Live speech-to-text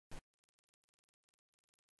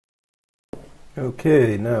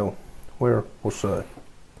Okay, now, where was I?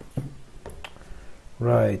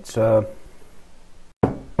 Right, so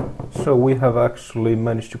we have actually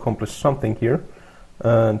managed to accomplish something here,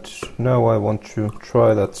 and now I want to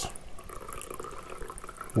try that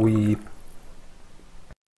the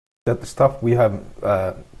stuff we have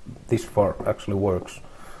this far actually works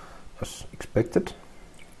as expected.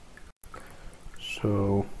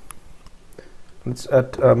 So let's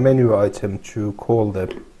add a menu item to call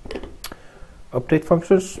the update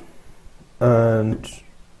functions, and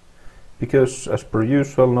because as per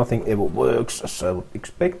usual nothing ever works as I would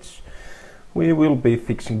expect, we will be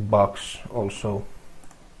fixing bugs also.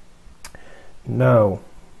 Now,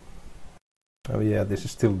 oh yeah, this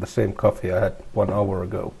is still the same coffee I had 1 hour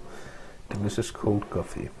ago. Delicious cold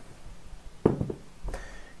coffee.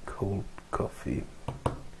 Cold coffee.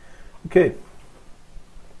 Okay.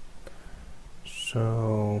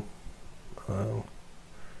 So I'll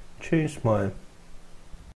change my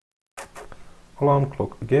alarm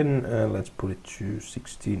clock again, and let's put it to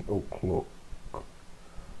 16 o'clock.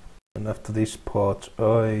 And after this part,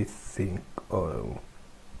 I think I'll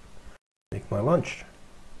make my lunch.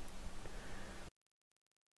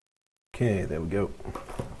 Okay, there we go.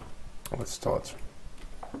 Let's start.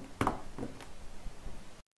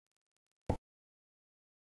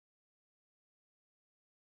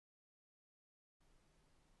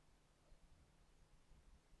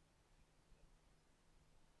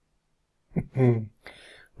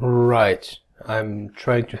 Right, I'm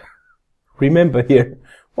trying to remember here.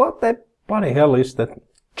 What the bloody hell is that?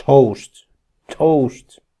 Toast.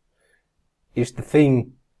 Toast is the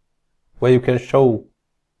thing where you can show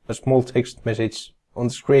a small text message on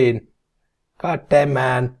the screen. God damn,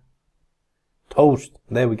 man. Toast.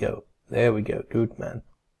 There we go. There we go. Good, man.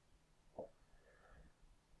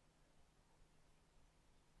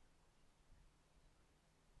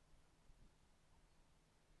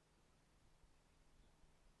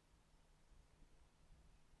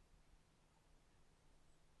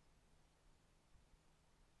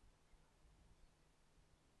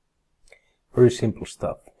 Very simple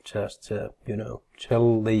stuff. Just,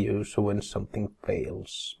 tell the user when something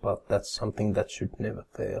fails, but that's something that should never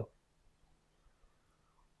fail.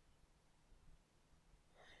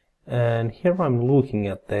 And here I'm looking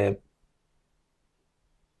at the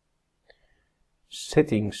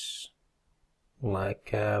settings,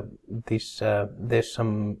 like there's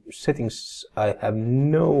some settings I have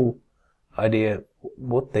no idea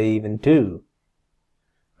what they even do.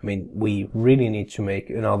 I mean, we really need to make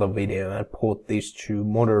another video and port these to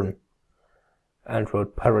modern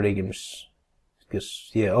Android paradigms, because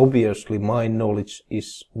yeah, obviously my knowledge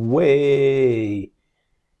is way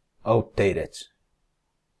outdated.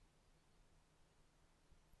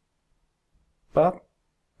 But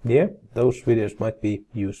yeah, those videos might be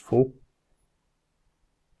useful.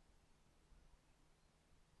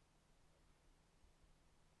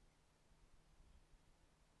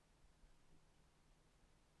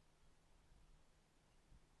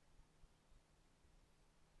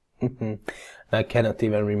 I cannot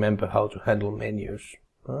even remember how to handle menus.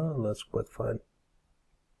 Oh, that's quite fun.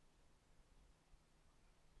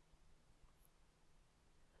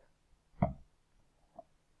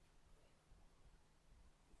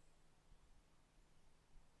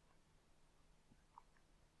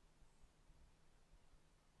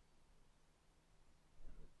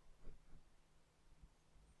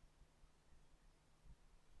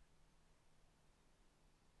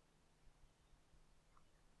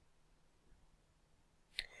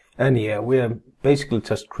 And yeah, we are basically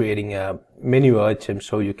just creating a menu item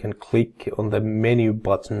so you can click on the menu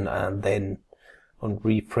button and then on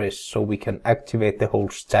refresh, so we can activate the whole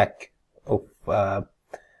stack of,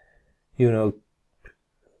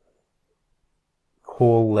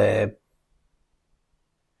 call the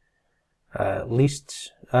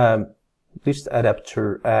list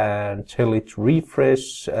adapter and tell it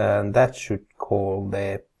refresh, and that should call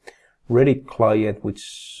the Reddit client,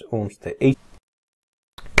 which owns the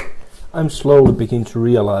I'm slowly beginning to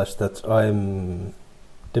realize that I'm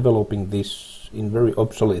developing this in very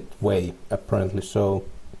obsolete way, apparently, so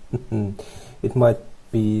it might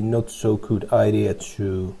be not so good idea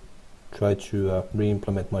to try to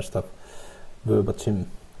re-implement my stuff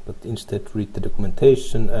verbatim, but instead read the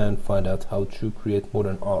documentation and find out how to create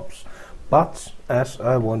modern apps. But as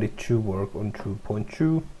I wanted to work on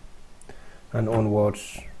 2.2 and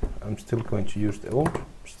onwards, I'm still going to use the old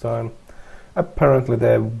style. Apparently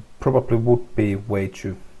there probably would be a way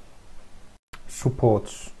to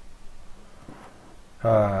support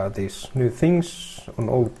these new things on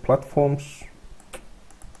all platforms.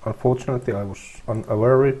 Unfortunately, I was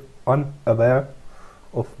unaware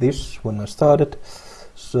of this when I started,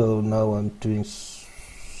 so now I'm doing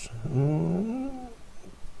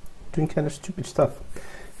kind of stupid stuff.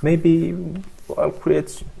 Maybe I'll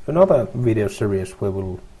create another video series where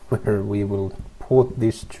we will port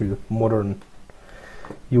this to modern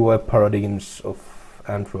UI paradigms of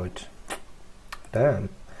Android. Damn,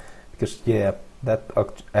 because yeah, that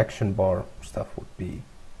action bar stuff would be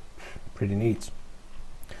pretty neat.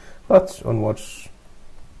 But onwards.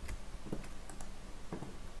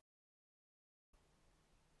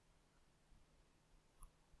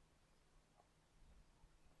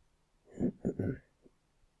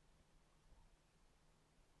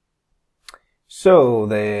 So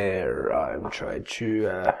there, I'm trying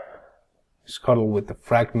to scuttle with the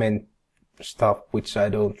fragment stuff, which I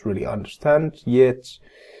don't really understand yet,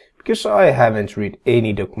 because I haven't read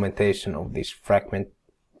any documentation of these fragment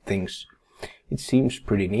things. It seems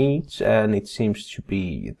pretty neat, and it seems to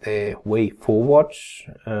be the way forward,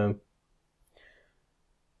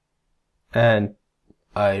 and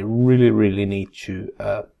I really need to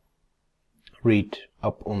read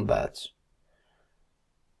up on that.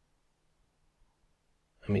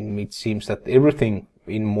 I mean, it seems that everything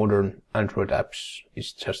in modern Android apps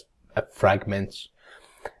is just a fragment,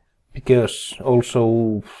 because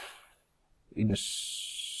also in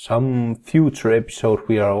some future episode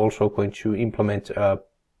we are also going to implement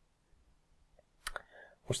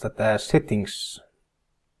settings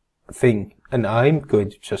thing, and I'm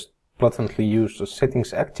going to just blatantly use the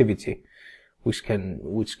settings activity, which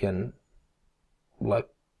can like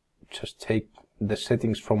just take the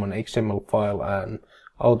settings from an XML file and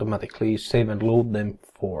automatically save and load them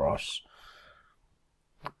for us.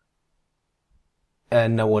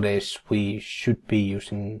 And nowadays we should be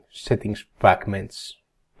using settings fragments,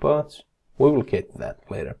 but we will get to that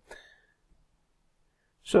later.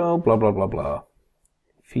 So blah blah blah blah.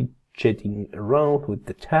 Fidgeting around with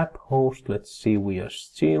the tab host. Let's see, we are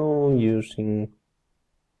still using.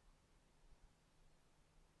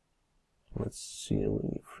 Let's see,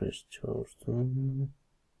 refresh host.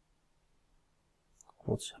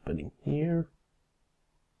 What's happening here?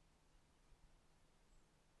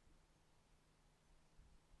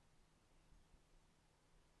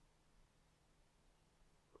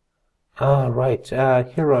 Right.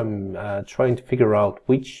 Here I'm trying to figure out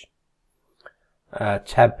which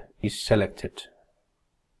tab is selected,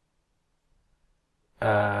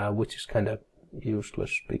 which is kind of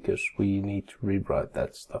useless because we need to rewrite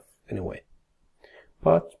that stuff anyway.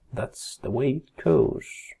 But that's the way it goes.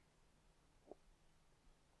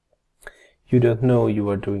 You don't know you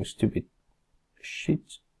are doing stupid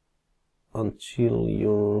shit until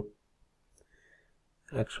you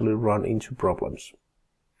actually run into problems.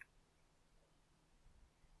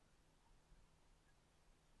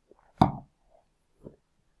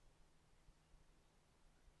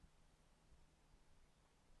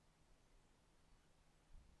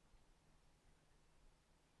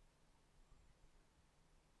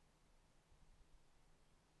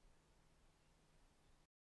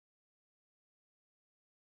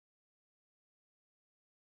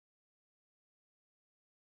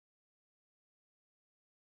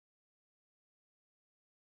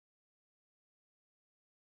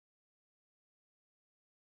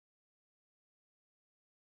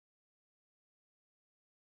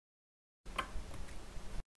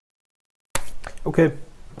 Okay,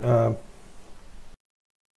 I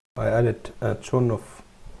added a ton of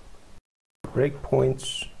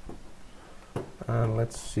breakpoints, and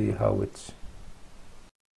let's see how it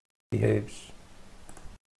behaves.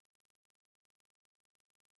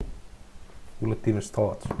 Will it even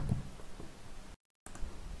start?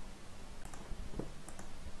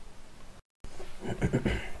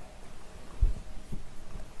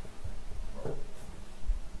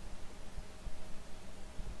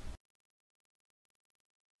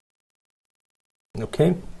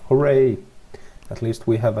 Okay, hooray! At least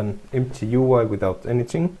we have an empty UI without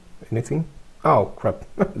anything. Oh crap!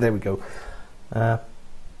 There we go.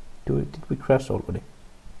 Did we crash already?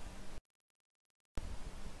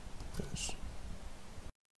 Yes.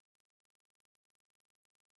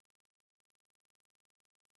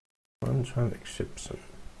 Runtime exception.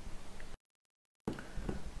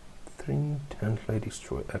 3 template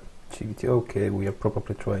destroy activity. Okay, we are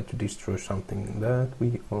probably trying to destroy something that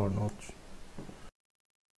we are not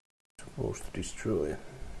supposed to destroy.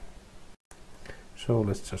 So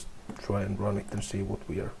let's just try and run it and see what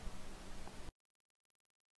we are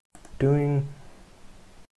doing.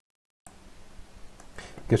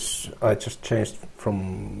 Because I just changed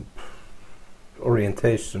from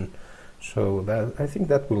orientation, so that I think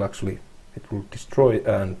that will actually, it will destroy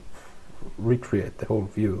and recreate the whole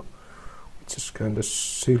view, which just kind of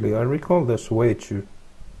silly. I recall there's a way to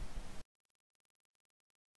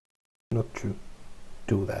not to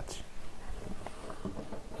do that.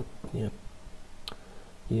 But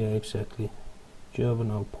yeah, exactly. Java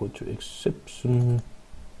null pointer exception.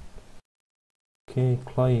 Okay,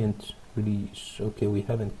 client release. Okay, we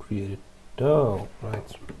haven't created. Oh,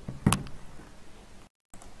 right.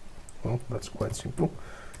 Well, that's quite simple.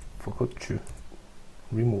 Forgot to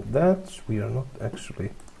remove that. We are not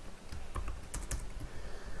actually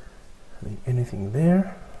having anything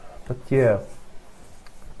there. But yeah,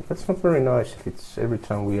 that's not very nice if it's every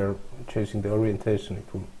time we are changing the orientation,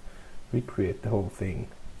 it will recreate the whole thing.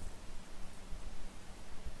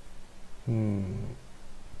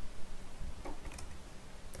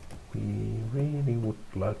 We really would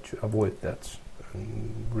like to avoid that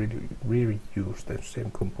and really reuse the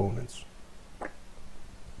same components.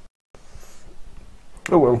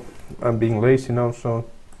 Oh well, I'm being lazy now, so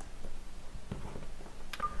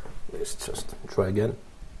let's just try again.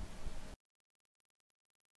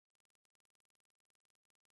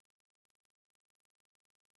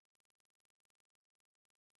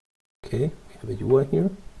 Okay, we have a UI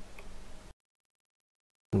here.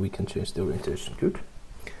 And we can change the orientation. Good.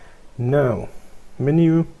 Now,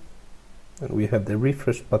 menu, and we have the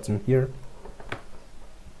refresh button here.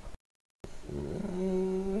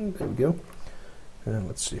 There we go.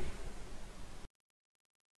 Let's see.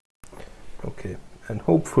 Okay, and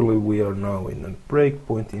hopefully we are now in a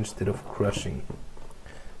breakpoint instead of crashing.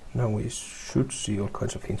 Now we should see all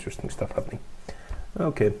kinds of interesting stuff happening.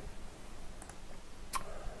 Okay.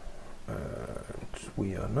 And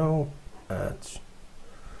we are now at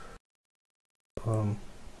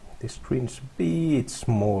the screen's a bit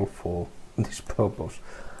small for this purpose.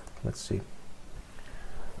 Let's see.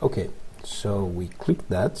 Okay, so we click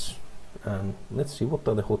that, and let's see what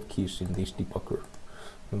are the hotkeys in this debugger.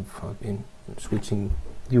 I've been switching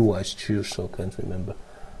UIs too, so I can't remember.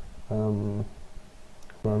 Run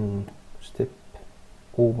step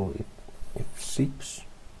over F6,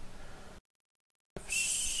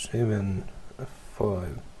 F7,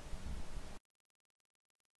 F5.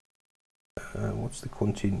 What's the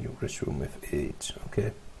continue? Resume F8.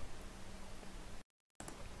 Okay.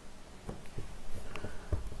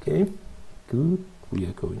 Okay, good. We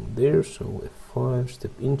are going there. So F5,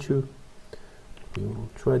 step into. We will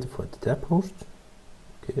try to find the tab host.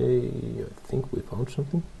 Okay, I think we found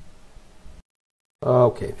something.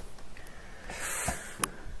 Okay.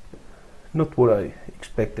 Not what I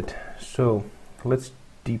expected. So let's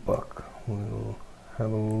debug. We'll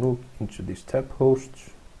have a look into these tab hosts.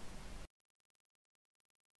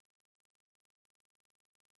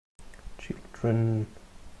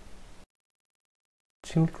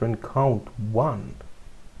 Children count 1.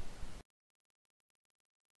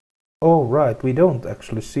 Oh right, we don't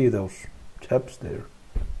actually see those tabs there.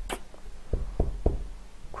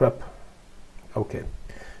 Crap. Okay,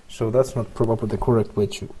 so that's not probably the correct way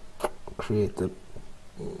to create the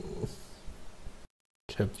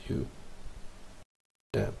tab view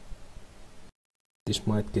tab. This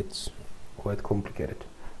might get quite complicated.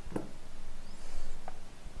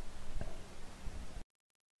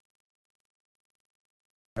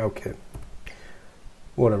 Okay,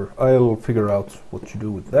 whatever, I'll figure out what to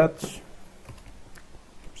do with that.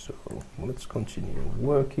 So let's continue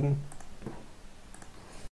working.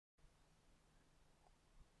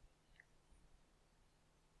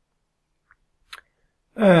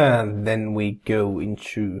 And then we go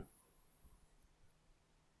into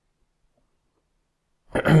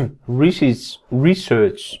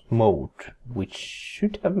research mode, which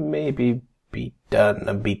should have maybe been done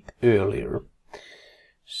a bit earlier.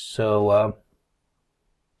 So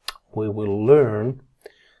we will learn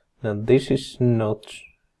that this is not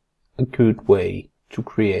a good way to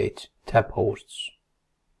create tab hosts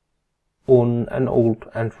on an old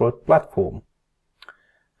Android platform.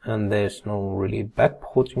 And there's no really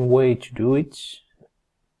backporting way to do it.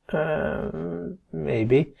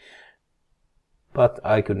 Maybe. But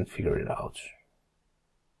I couldn't figure it out.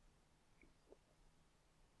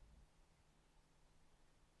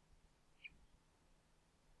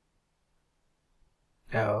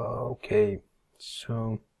 Okay,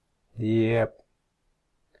 so, yep.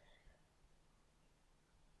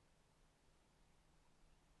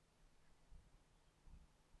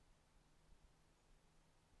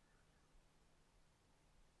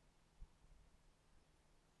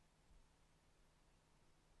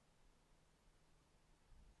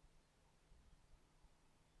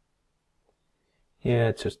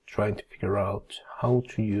 Yeah, just trying to figure out how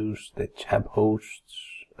to use the tab hosts.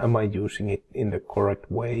 Am I using it in the correct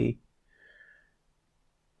way?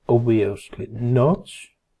 Obviously not.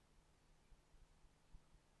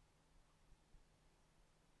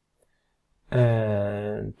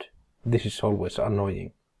 and this is always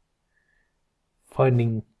annoying.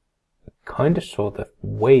 Finding a kind of sort of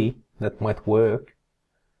way that might work,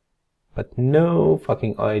 but no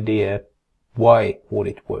fucking idea why would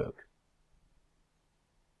it work.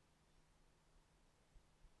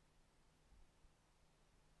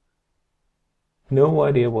 No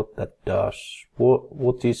idea what that does.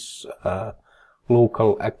 What is a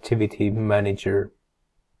local activity manager?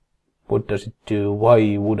 What does it do?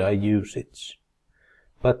 Why would I use it?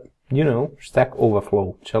 But, you know, Stack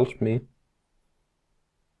Overflow tells me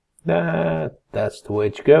that that's the way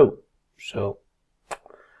to go. So,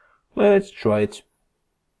 let's try it.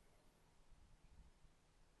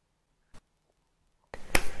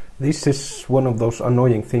 This is one of those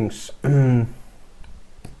annoying things.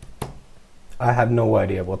 I have no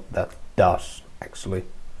idea what that does, actually.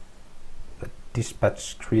 The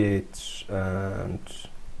dispatch creates and...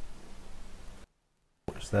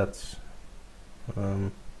 what's that?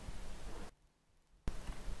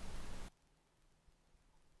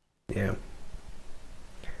 Yeah.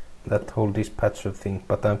 That whole dispatcher thing,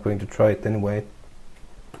 but I'm going to try it anyway.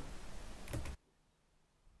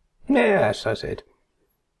 Yeah, as I said.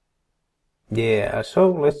 Yeah,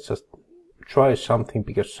 so let's just try something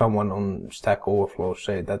because someone on Stack Overflow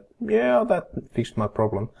said that, yeah, that fixed my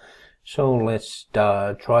problem. So let's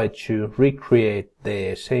try to recreate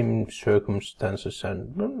the same circumstances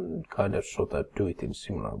and kind of sort of do it in a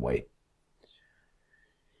similar way.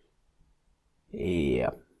 Yeah.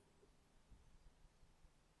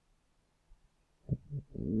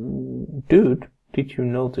 Dude, did you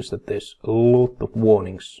notice that there's a lot of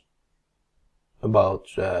warnings about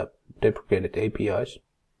deprecated APIs?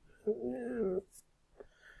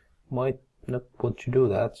 Might not want to do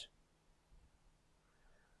that.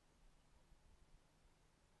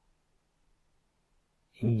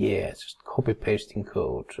 Yeah, just copy pasting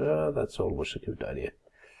code. That's always a good idea.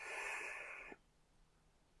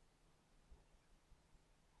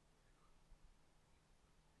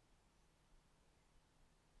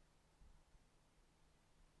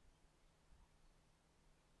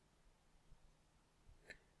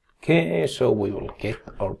 Okay, so we will get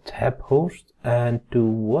our tab host and do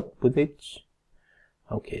what with it?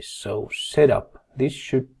 Okay, so setup. This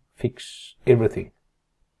should fix everything.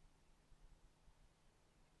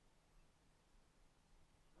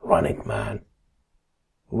 Run it, man.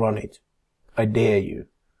 Run it. I dare you.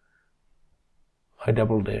 I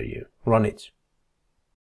double dare you. Run it.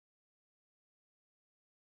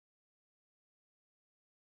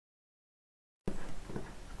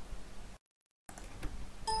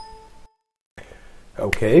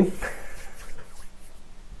 Okay.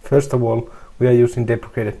 First of all, we are using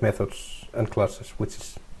deprecated methods and classes, which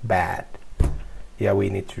is bad. Yeah, we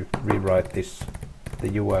need to rewrite this,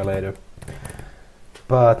 the UI later.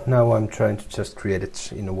 But now I'm trying to just create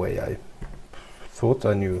it in a way I thought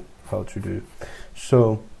I knew how to do.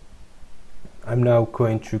 So I'm now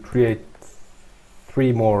going to create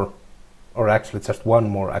 3 more, or actually just 1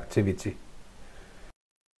 more activity,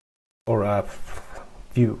 or a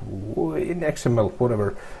view in XML,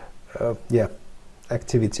 whatever. Yeah,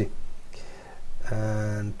 activity,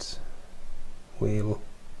 and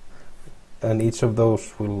each of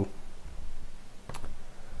those will,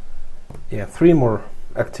 yeah, 3 more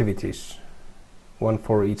activities, 1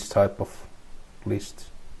 for each type of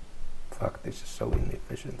list. Fuck, this is so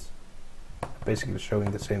inefficient. Basically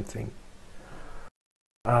showing the same thing.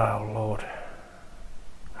 Oh lord.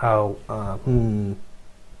 How?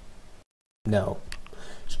 No.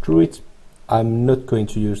 Screw it. I'm not going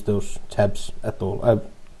to use those tabs at all.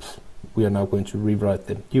 We are now going to rewrite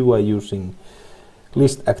them. UI using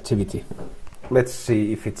list activity. Let's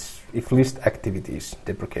see if list activity is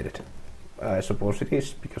deprecated. I suppose it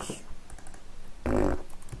is, because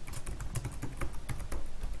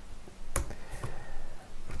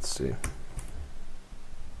let's see.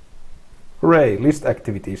 Hooray, list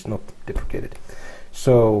activity is not deprecated.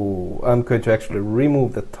 So I'm going to actually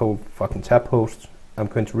remove that whole fucking tab host. I'm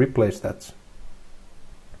going to replace that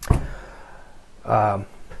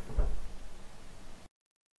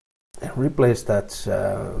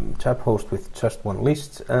tab host with just 1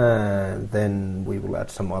 list, and then we will add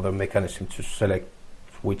some other mechanism to select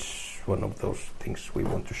which one of those things we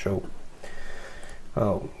want to show.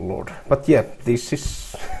 Oh lord. But yeah, this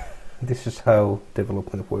is how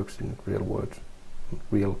development works in real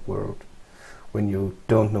world when you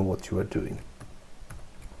don't know what you are doing.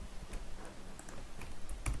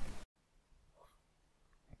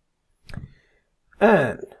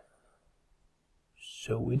 And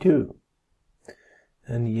so we do.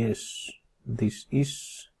 And yes, this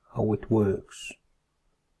is how it works.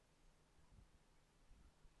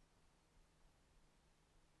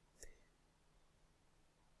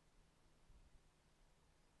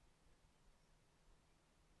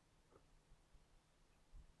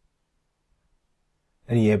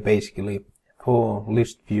 And yeah, basically for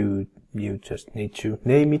list view, you just need to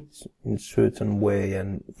name it in a certain way.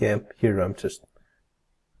 And yeah, here I'm just,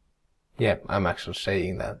 yeah, I'm actually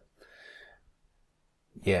saying that.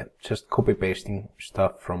 Yeah, just copy pasting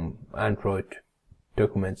stuff from Android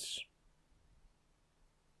documents.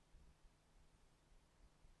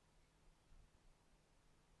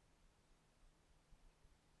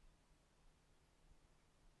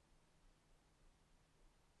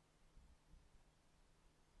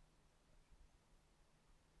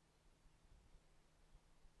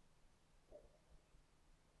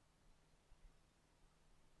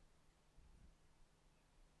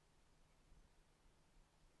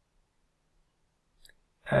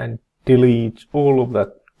 And delete all of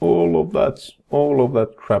that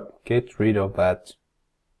crap. Get rid of that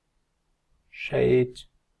shade.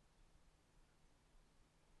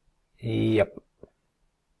 Yep.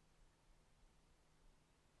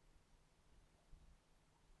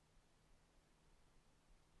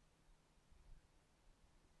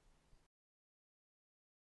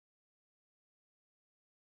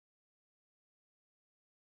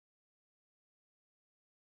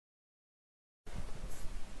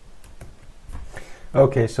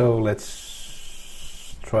 Okay, so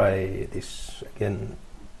let's try this again.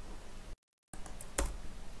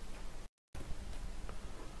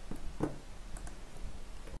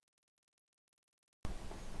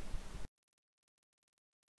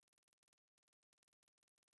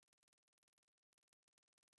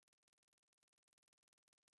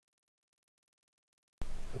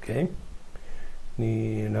 Okay,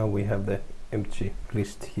 now we have the empty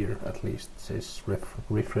list here, at least it says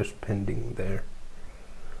refresh pending there.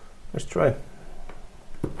 Let's try.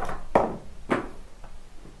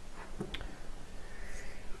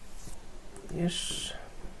 Yes,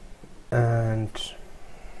 and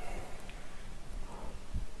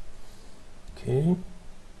okay.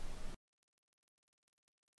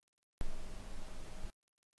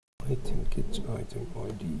 Item get item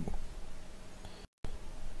ID.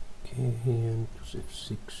 Okay, and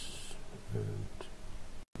F6 and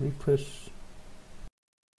refresh.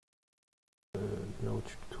 And now it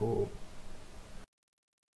should call.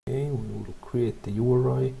 Okay, we will create the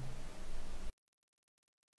URI.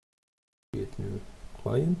 Create new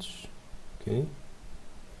clients. Okay.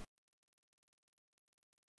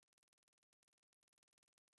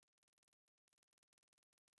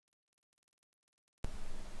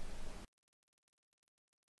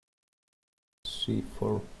 See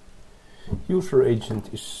for user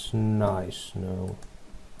agent is nice now.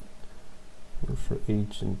 User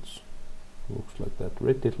agent looks like that.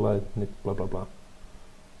 Reddit Lightning, blah blah blah.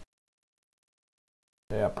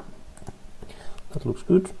 Yep, that looks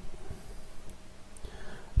good.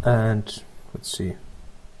 And let's see.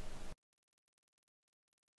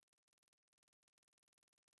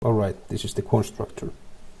 All right, this is the constructor.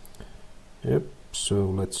 Yep. So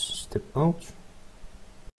let's step out.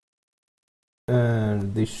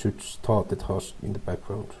 And this should start the task in the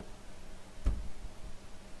background.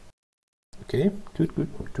 Okay, good, good.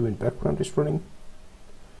 Doing background is running.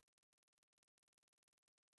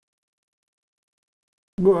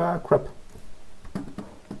 Ah, crap.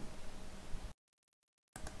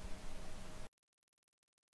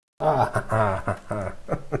 Ah,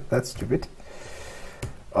 that's stupid.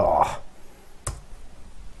 Oh.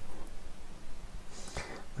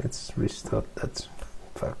 Let's restart that.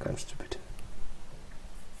 Fuck, I'm stupid.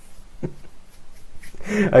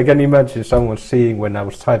 I can imagine someone seeing when I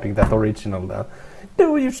was typing that original now.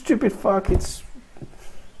 No, you stupid fuck, it's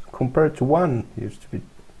compared to one, you stupid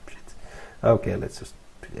shit. Okay, let's just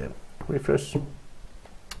refresh.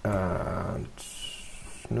 And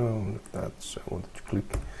no, that's, I wanted to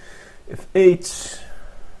click F8.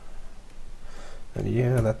 And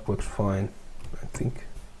yeah, that works fine, I think.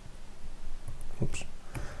 Oops.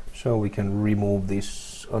 So we can remove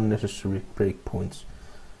these unnecessary breakpoints.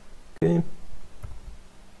 Okay.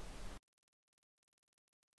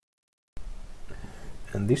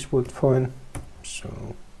 And this worked fine,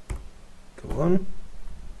 so go on.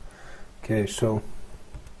 Okay, so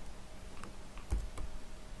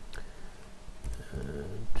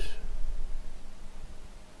and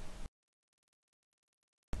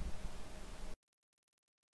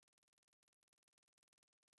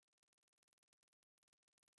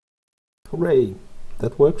hooray,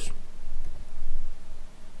 that works.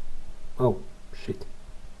 Oh shit,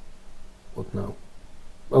 what now?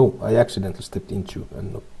 Oh, I accidentally stepped into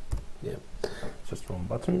and not, yeah, just one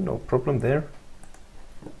button, no problem there.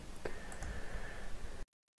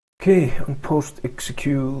 Okay, on post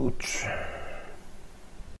execute.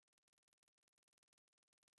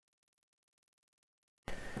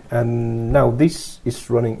 And now this is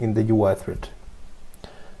running in the UI thread,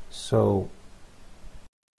 so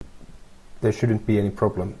there shouldn't be any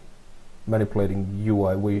problem manipulating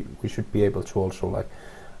UI. We should be able to also like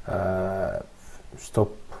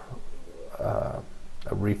stop a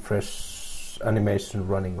refresh animation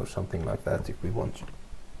running or something like that if we want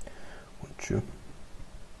to.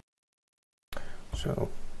 So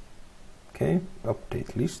okay,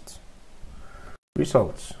 update list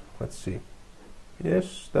results. Let's see.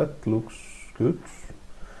 Yes, that looks good.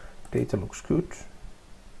 Data looks good.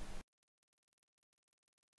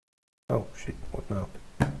 Oh shit, what now?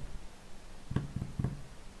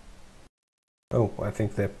 Oh, I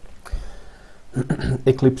think the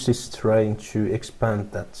Eclipse is trying to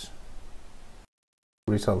expand that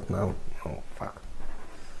result now. Oh fuck.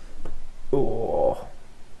 Oh.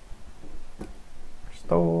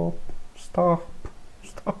 Stop, stop,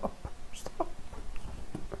 stop, stop.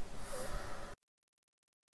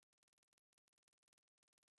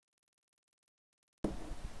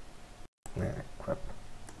 Nah, crap.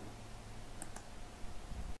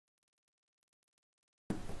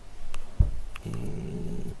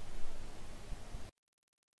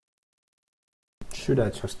 Should I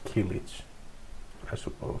just kill it? I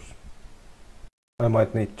suppose. I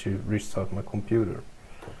might need to restart my computer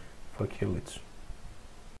if I kill it.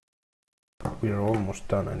 We are almost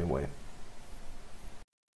done anyway.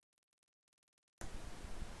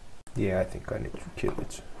 Yeah, I think I need to kill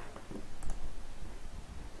it.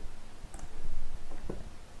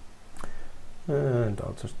 And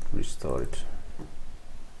I'll just restart it.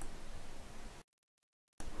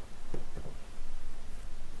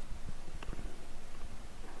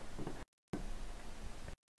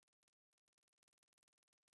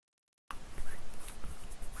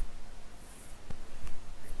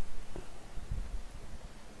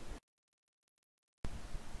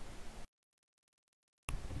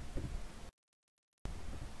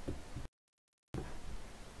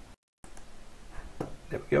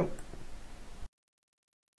 There we go.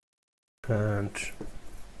 And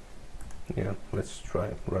yeah, let's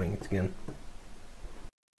try running it again.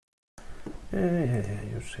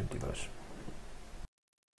 Use save device.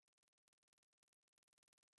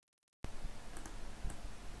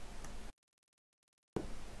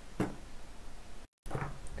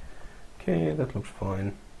 Okay, that looks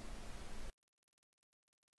fine.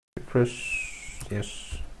 Refresh,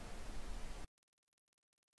 yes.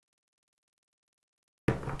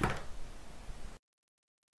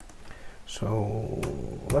 So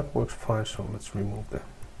that works fine, so let's remove the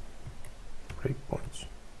breakpoints.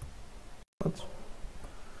 What?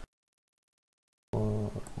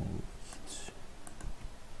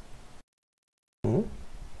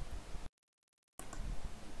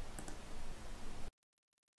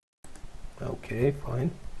 Okay,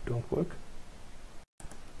 fine, don't work.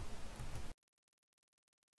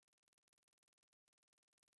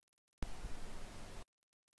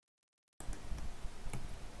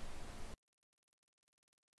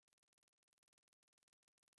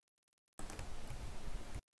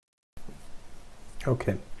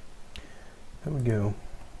 Okay, there we go.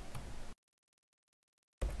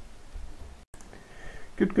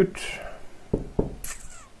 Good, good.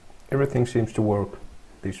 Everything seems to work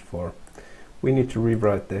this far. We need to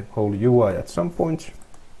rewrite the whole UI at some point,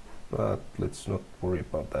 but let's not worry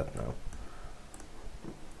about that now.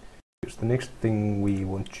 Because the next thing we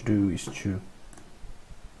want to do is to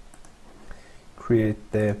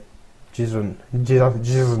create the JSON,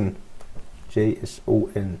 JSON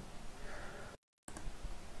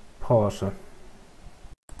parser.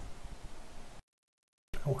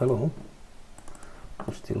 Oh, hello.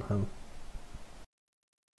 We still have.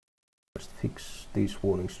 Just fix these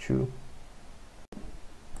warnings too.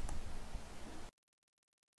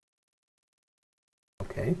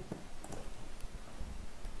 Okay.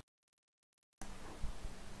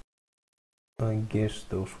 I guess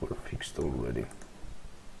those were fixed already.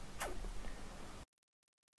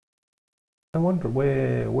 I wonder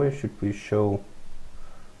where should we show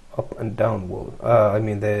up and down wall? I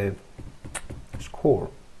mean the score.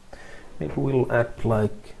 Maybe we'll add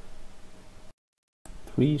like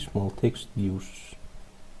 3 small text views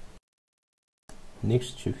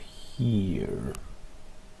next to here.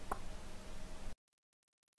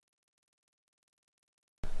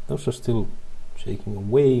 Those are still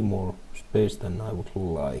taking way more space than I would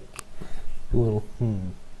like. Well,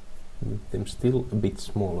 make them still a bit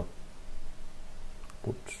smaller.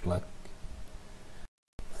 Put like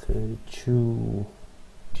 32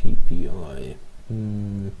 dpi.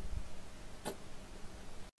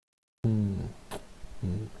 I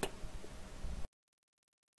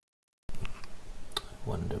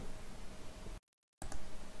wonder.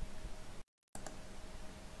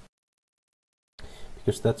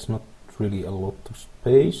 because that's not really a lot of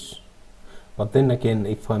space. But then again,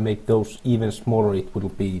 if I make those even smaller, it will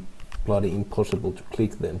be bloody impossible to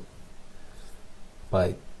click them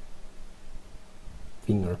by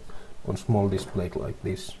finger on small display like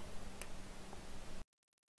this.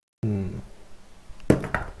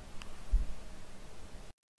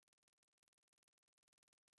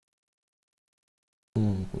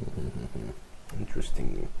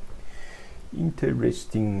 Interesting.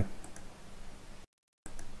 Interesting.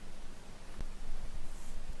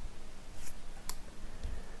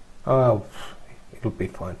 Oh, it'll be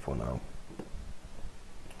fine for now.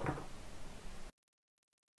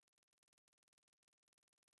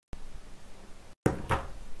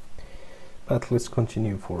 But let's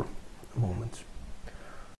continue for a moment,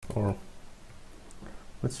 or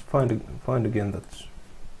let's find again that.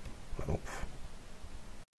 Oh.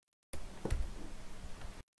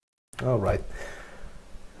 All right.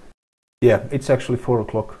 Yeah, it's actually 4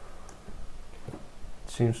 o'clock.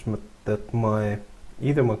 It seems that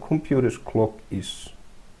either my computer's clock is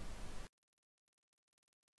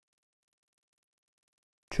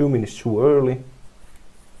 2 minutes too early,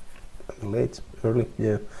 early,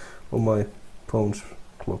 yeah, or my phone's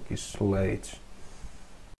clock is late.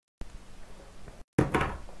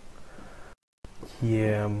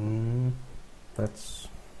 Yeah, that's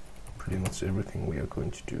pretty much everything we are going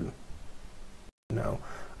to do now.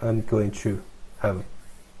 I'm going to have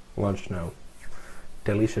lunch now.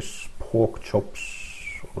 Delicious pork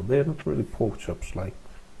chops, or they're not really pork chops, like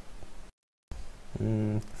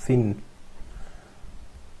thin.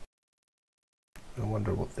 I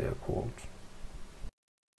wonder what they are called.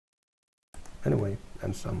 Anyway,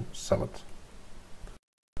 and some salad.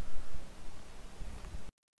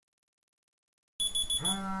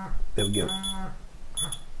 There we go.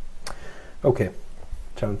 Okay,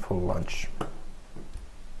 time for lunch.